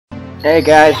Hey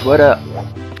guys, what up?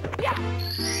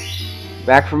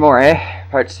 Back for more, eh?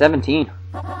 Part 17.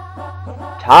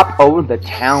 Top of the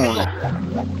town.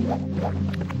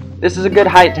 This is a good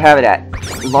height to have it at.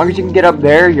 As long as you can get up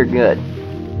there, you're good.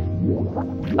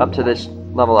 Up to this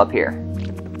level up here.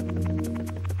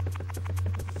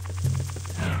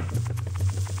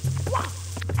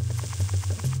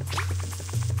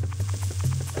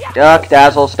 Duck,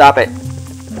 Dazzle, stop it.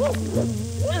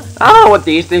 I don't know what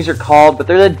these things are called, but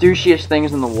they're the douchiest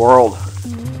things in the world.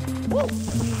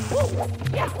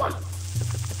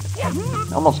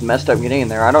 Almost messed up getting in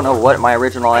there. I don't know what my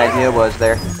original idea was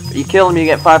there. But you kill them, you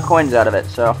get 5 coins out of it,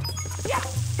 so.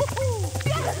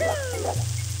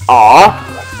 Aw!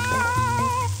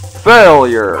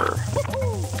 Failure!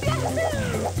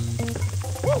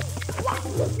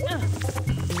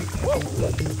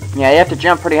 Yeah, you have to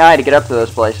jump pretty high to get up to those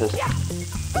places.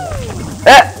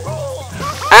 Eh!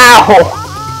 Ow!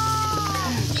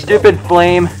 Stupid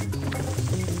flame.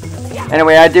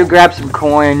 Anyway, I do grab some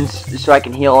coins so I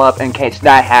can heal up in case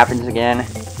that happens again.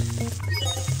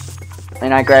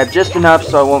 And I grab just enough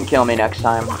so it won't kill me next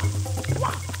time.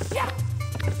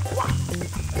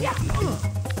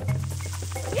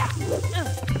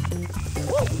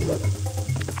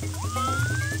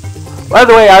 By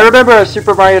the way, I remember a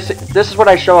Super Mario... This is what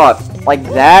I show off. Like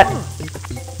that.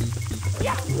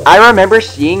 I remember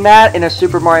seeing that in a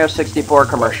Super Mario 64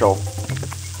 commercial.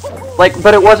 Like,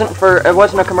 but it wasn't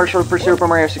a commercial for Super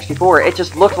Mario 64. It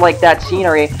just looked like that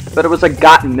scenery, but it was a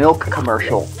Got Milk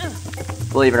commercial.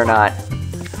 Believe it or not.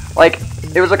 Like,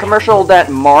 it was a commercial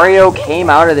that Mario came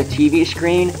out of the TV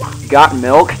screen, got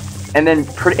milk, and then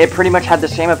it pretty much had the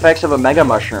same effects of a Mega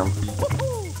Mushroom.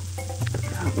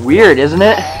 Weird, isn't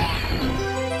it?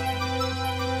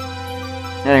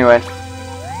 Anyway.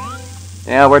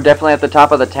 Yeah, we're definitely at the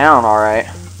top of the town, alright.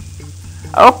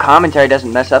 I hope commentary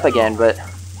doesn't mess up again, but...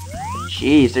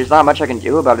 Jeez, there's not much I can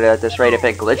do about it at this rate. If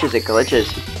it glitches, it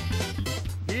glitches.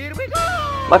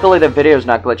 Luckily, the video's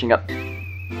not glitching up.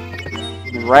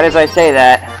 And right as I say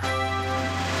that...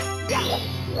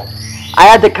 I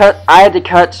had to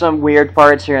cut some weird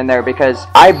parts here and there because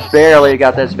I barely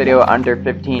got this video under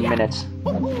 15 minutes.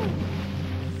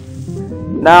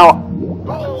 Now...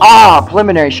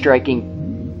 preliminary striking.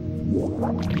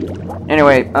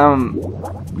 Anyway,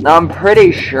 I'm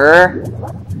pretty sure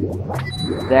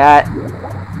that...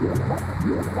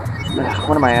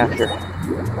 what am I after?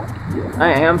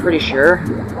 I am pretty sure.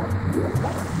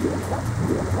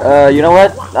 You know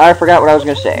what? I forgot what I was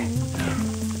gonna say.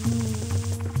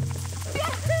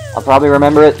 I'll probably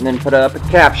remember it and then put up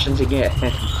captions again.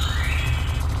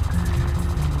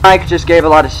 Mike just gave a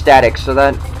lot of static, so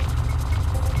that...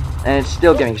 And it's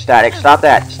still giving static. Stop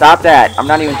that. Stop that. I'm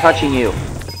not even touching you.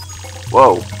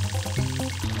 Whoa.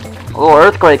 A little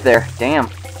earthquake there. Damn.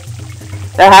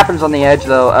 That happens on the edge,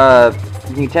 though.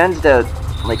 He tends to,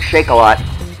 like, shake a lot.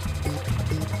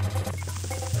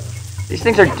 These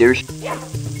things are douche.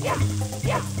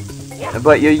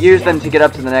 But you use them to get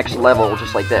up to the next level,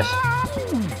 just like this.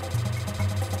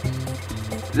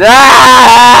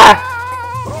 Ah!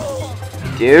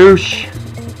 Douche.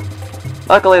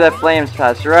 Luckily, that flames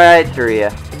passed right through you.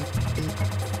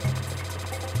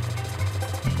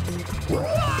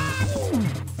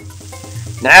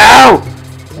 No!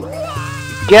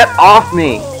 Get off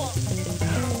me!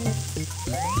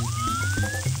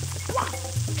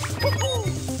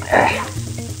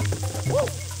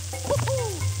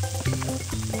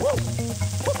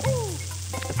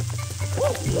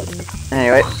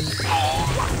 Anyway.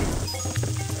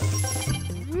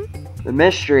 The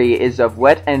mystery is of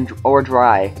wet or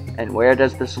dry, and where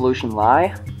does the solution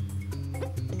lie?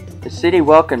 The city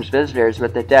welcomes visitors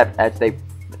with the depth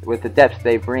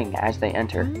they bring as they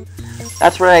enter.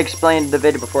 That's what I explained in the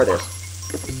video before this.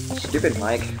 Stupid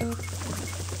mic.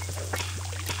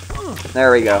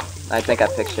 There we go. I think I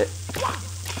fixed it.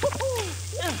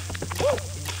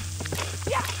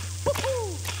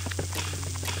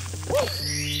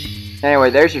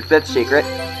 Anyway, there's your 5th secret.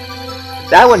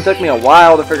 That one took me a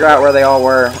while to figure out where they all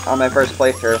were on my first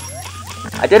playthrough.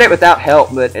 I did it without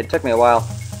help, but it took me a while.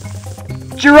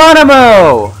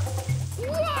 Geronimo!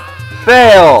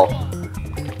 Fail!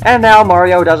 And now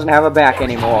Mario doesn't have a back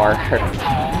anymore.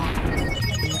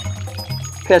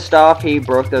 Pissed off, he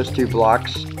broke those 2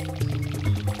 blocks.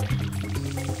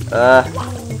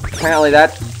 Apparently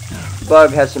that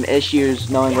bug has some issues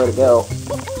knowing where to go.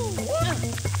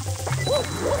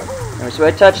 Anyway, so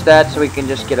I touched that so we can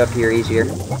just get up here easier.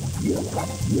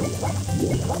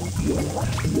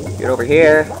 Get over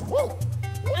here.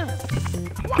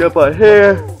 Jump on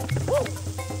here.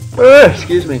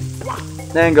 Excuse me.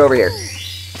 Then go over here.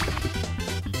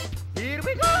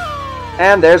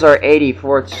 And there's our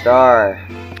 84th star.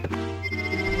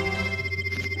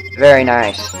 Very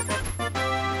nice.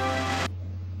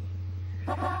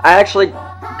 I actually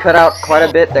cut out quite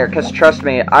a bit there, because trust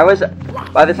me,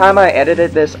 by the time I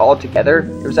edited this all together,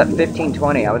 it was at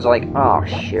 1520. I was like, oh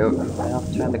shoot, well,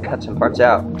 time to cut some parts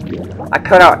out. I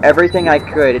cut out everything I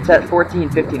could. It's at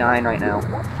 14:59 right now.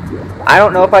 I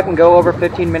don't know if I can go over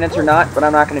 15 minutes or not, but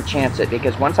I'm not going to chance it,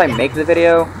 because once I make the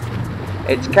video,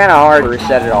 it's kind of hard to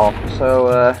reset it all.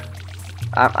 So,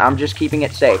 I'm just keeping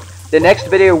it safe. The next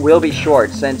video will be short,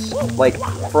 since, like,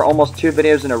 for almost 2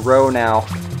 videos in a row now,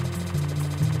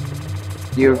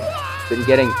 you've been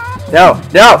getting... No!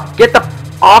 Get the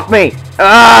off me!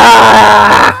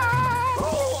 Ah!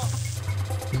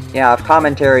 Yeah, if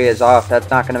commentary is off, that's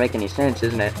not gonna make any sense,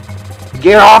 isn't it?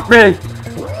 Get off me!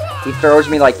 He throws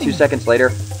me like 2 seconds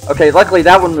later. Okay, luckily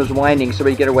that one was winding, so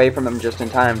we get away from him just in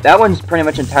time. That one's pretty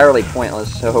much entirely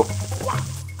pointless, so...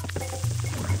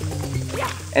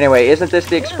 Anyway, isn't this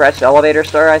the express elevator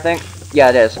star, I think? Yeah,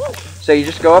 it is. So you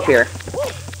just go up here.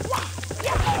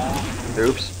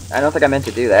 Oops. I don't think I meant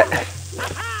to do that.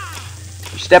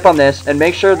 You step on this, and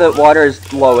make sure the water is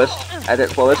lowest, at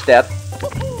its lowest depth.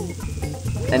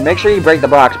 And make sure you break the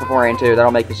box beforehand, too.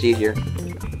 That'll make this easier.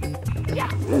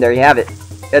 And there you have it.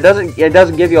 It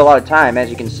doesn't give you a lot of time, as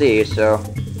you can see, so...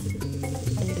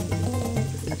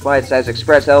 That's why it says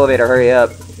express elevator, hurry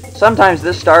up. Sometimes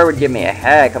this star would give me a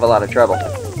heck of a lot of trouble.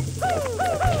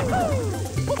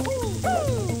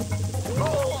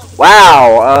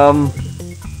 Wow,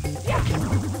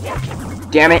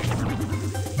 damn it.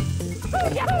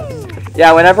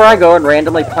 Yeah, whenever I go and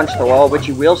randomly punch the wall, which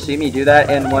you will see me do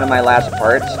that in one of my last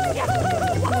parts,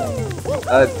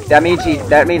 that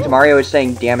means Mario is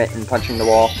saying damn it and punching the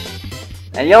wall.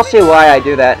 And you'll see why I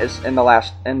do that is in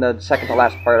the second to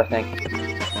last part, I think.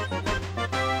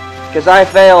 Because I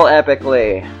fail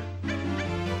epically.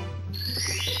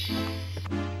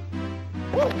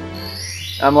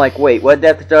 I'm like, wait, what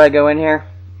depth do I go in here?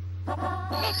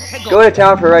 Go to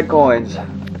town for red coins.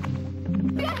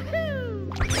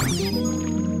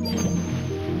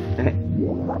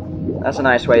 That's a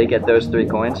nice way to get those 3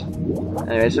 coins.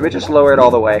 Anyway, so we just lower it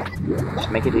all the way. Just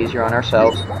make it easier on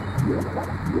ourselves.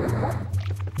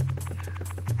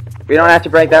 We don't have to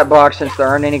break that box since there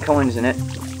aren't any coins in it.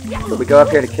 But we go up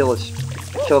here to kill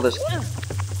this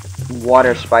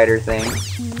water spider thing.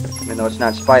 Even though it's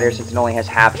not spider, since it only has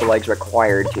half the legs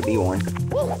required to be one.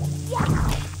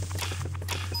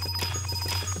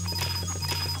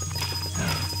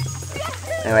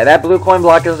 Anyway, that blue coin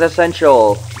block is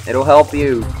essential. It'll help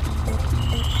you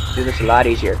do this a lot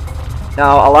easier.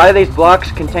 Now, a lot of these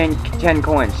blocks contain 10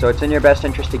 coins, so it's in your best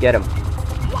interest to get them.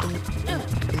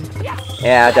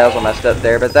 Yeah, Dazzle messed up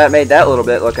there, but that made that little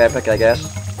bit look epic, I guess.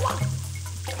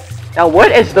 Now,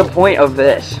 what is the point of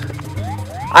this?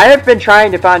 I have been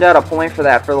trying to find out a point for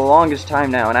that for the longest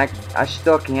time now, and I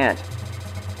still can't.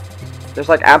 There's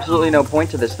like absolutely no point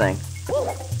to this thing.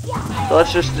 So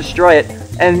let's just destroy it.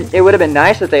 And it would have been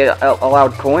nice if they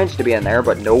allowed coins to be in there,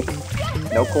 but nope.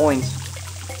 No coins.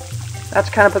 That's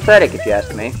kind of pathetic if you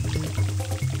ask me.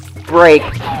 Break.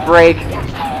 Break.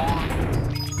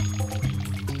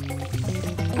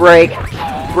 Break.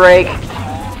 Break.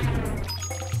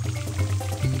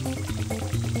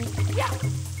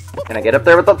 Can I get up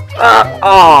there with the...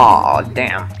 oh,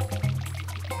 damn.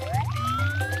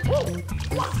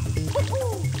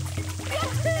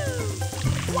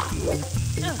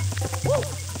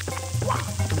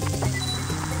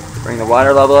 Bring the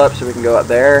water level up so we can go up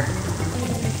there.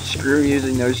 Screw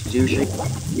using those douchey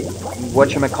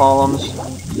whatchamacallums.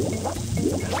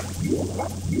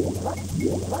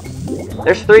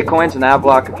 There's 3 coins in that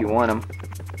block if you want them.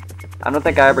 I don't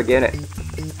think I ever get it.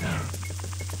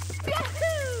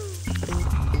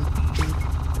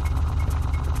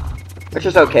 Which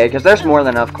is okay, because there's more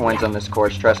than enough coins on this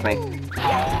course, trust me.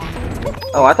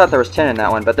 Oh, I thought there was 10 in that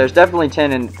one, but there's definitely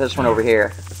 10 in this one over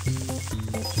here.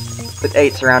 With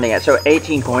 8 surrounding it, so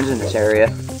 18 coins in this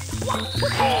area.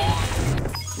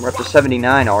 We're up to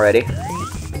 79 already.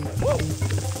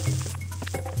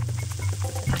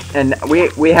 And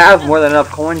we have more than enough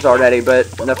coins already, but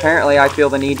apparently I feel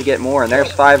the need to get more. And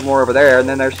there's 5 more over there, and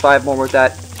then there's 5 more with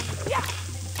that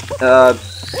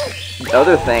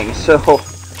other thing. So,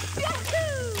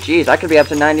 geez, I could be up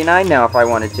to 99 now if I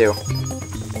wanted to.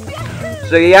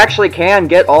 So you actually can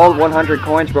get all 100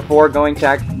 coins before going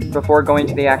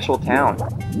to the actual town.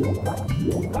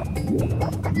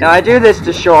 Now I do this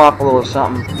to show off a little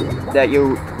something that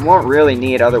you won't really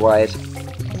need otherwise.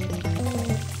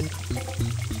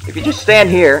 If you just stand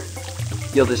here,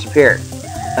 you'll disappear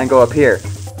and go up here.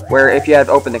 where if you had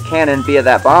opened the cannon via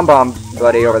that bomb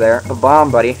buddy over there, the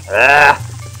bomb buddy,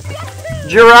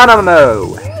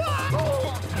 Geronimo!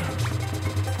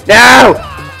 No!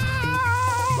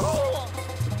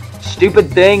 Stupid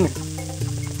thing!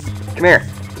 Come here.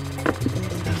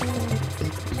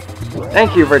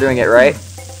 Thank you for doing it right.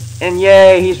 And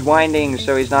yay, he's winding,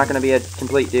 so he's not going to be a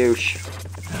complete douche.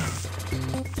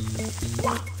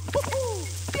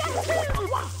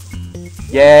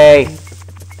 Yay!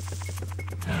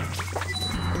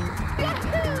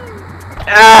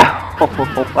 Ah!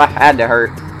 Oh, I had to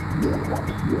hurt.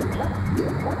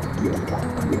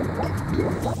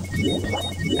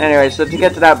 Anyway, so to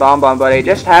get to that bomb buddy,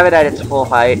 just have it at its full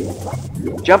height.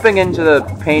 Jumping into the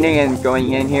painting and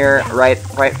going in here right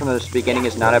from the beginning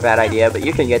is not a bad idea, but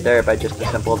you can get there by just a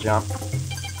simple jump.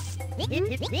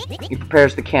 He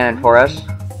prepares the cannon for us.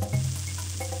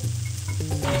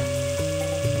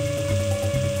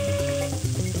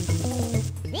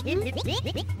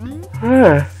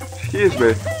 Excuse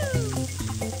me.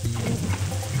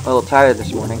 A little tired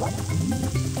this morning.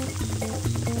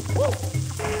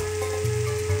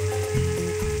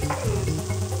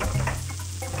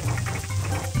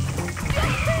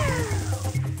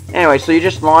 Anyway, so you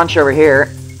just launch over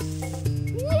here.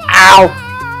 Ow!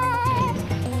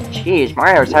 Jeez,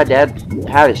 Mario's had to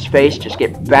have his face just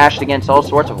get bashed against all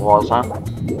sorts of walls, huh?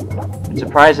 I'm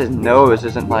surprised his nose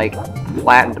isn't, like,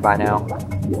 flattened by now.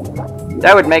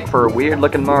 That would make for a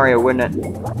weird-looking Mario, wouldn't it?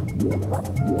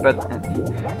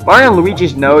 But Mario and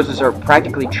Luigi's noses are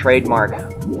practically trademark.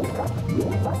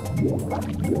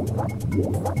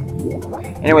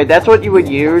 Anyway, that's what you would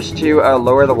use to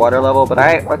lower the water level, but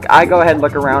I go ahead and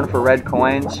look around for red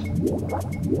coins.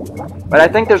 But I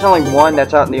think there's only one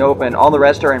that's out in the open. All the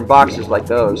rest are in boxes like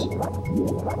those.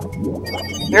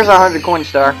 Here's a 100 coin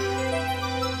star,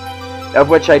 of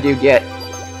which I do get.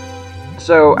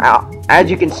 So,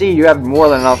 as you can see, you have more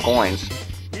than enough coins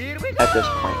at this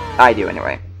point. I do,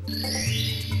 anyway.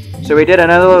 So we did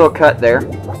another little cut there.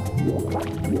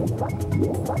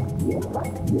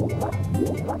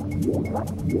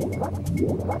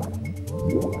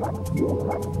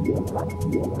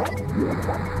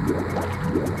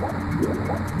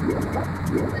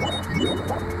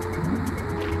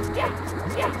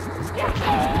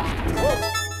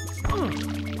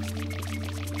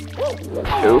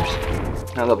 Oops.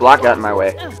 Now the block got in my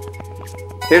way.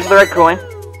 Here's the red coin.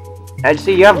 And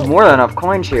see, you have more than enough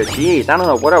coins here. Jeez, I don't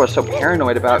know what I was so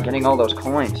paranoid about getting all those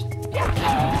coins.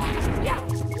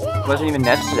 It wasn't even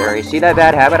necessary. See that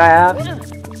bad habit I have?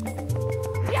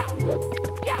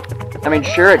 I mean,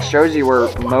 sure, it shows you where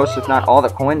most, if not all, the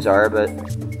coins are, but...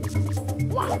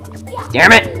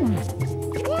 Damn it!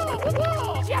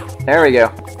 There we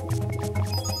go.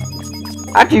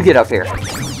 How'd you get up here?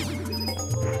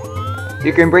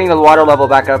 You can bring the water level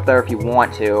back up there if you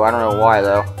want to. I don't know why,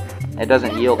 though. It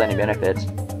doesn't yield any benefits.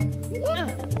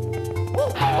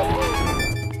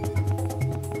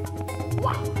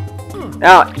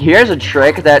 Now, here's a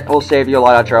trick that will save you a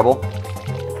lot of trouble.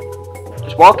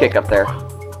 Just wall kick up there.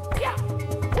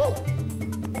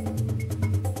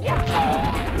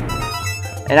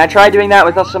 And I tried doing that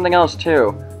with something else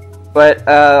too. But,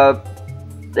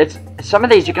 some of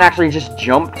these you can actually just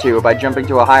jump to by jumping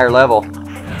to a higher level.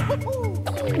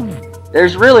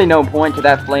 There's really no point to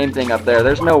that flame thing up there.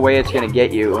 There's no way it's gonna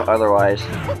get you otherwise.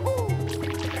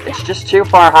 It's just too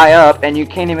far high up, and you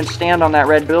can't even stand on that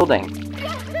red building.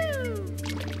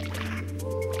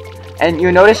 And you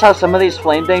notice how some of these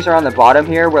flame things are on the bottom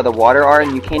here, where the water are,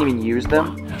 and you can't even use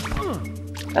them?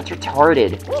 That's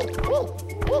retarded.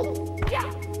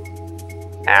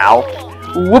 Ow.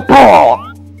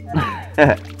 Whoop-aw!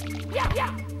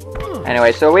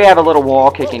 Anyway, so we have a little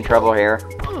wall kicking trouble here.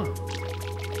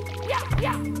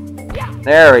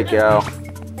 There we go.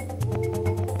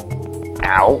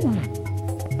 Ow.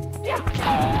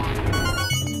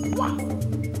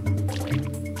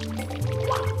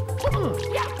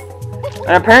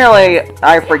 And apparently,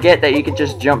 I forget that you can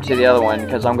just jump to the other one,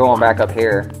 because I'm going back up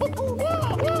here.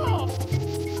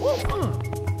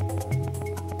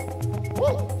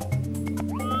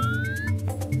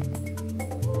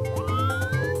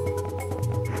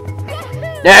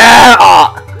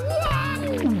 Yeah!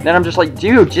 Then I'm just like,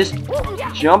 dude, just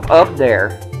jump up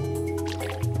there.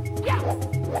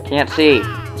 Can't see.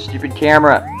 Stupid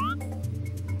camera.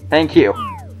 Thank you.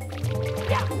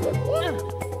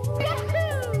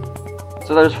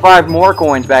 So there's 5 more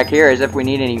coins back here, as if we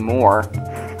need any more.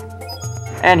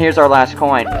 And here's our last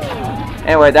coin.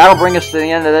 Anyway, that'll bring us to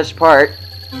the end of this part.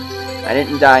 I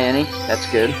didn't die any. That's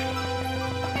good.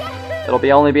 It'll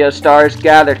only be a stars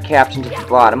gathered captions at the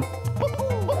bottom.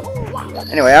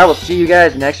 Anyway, I will see you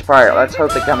guys next part. Let's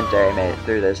hope the commentary made it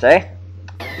through this, eh?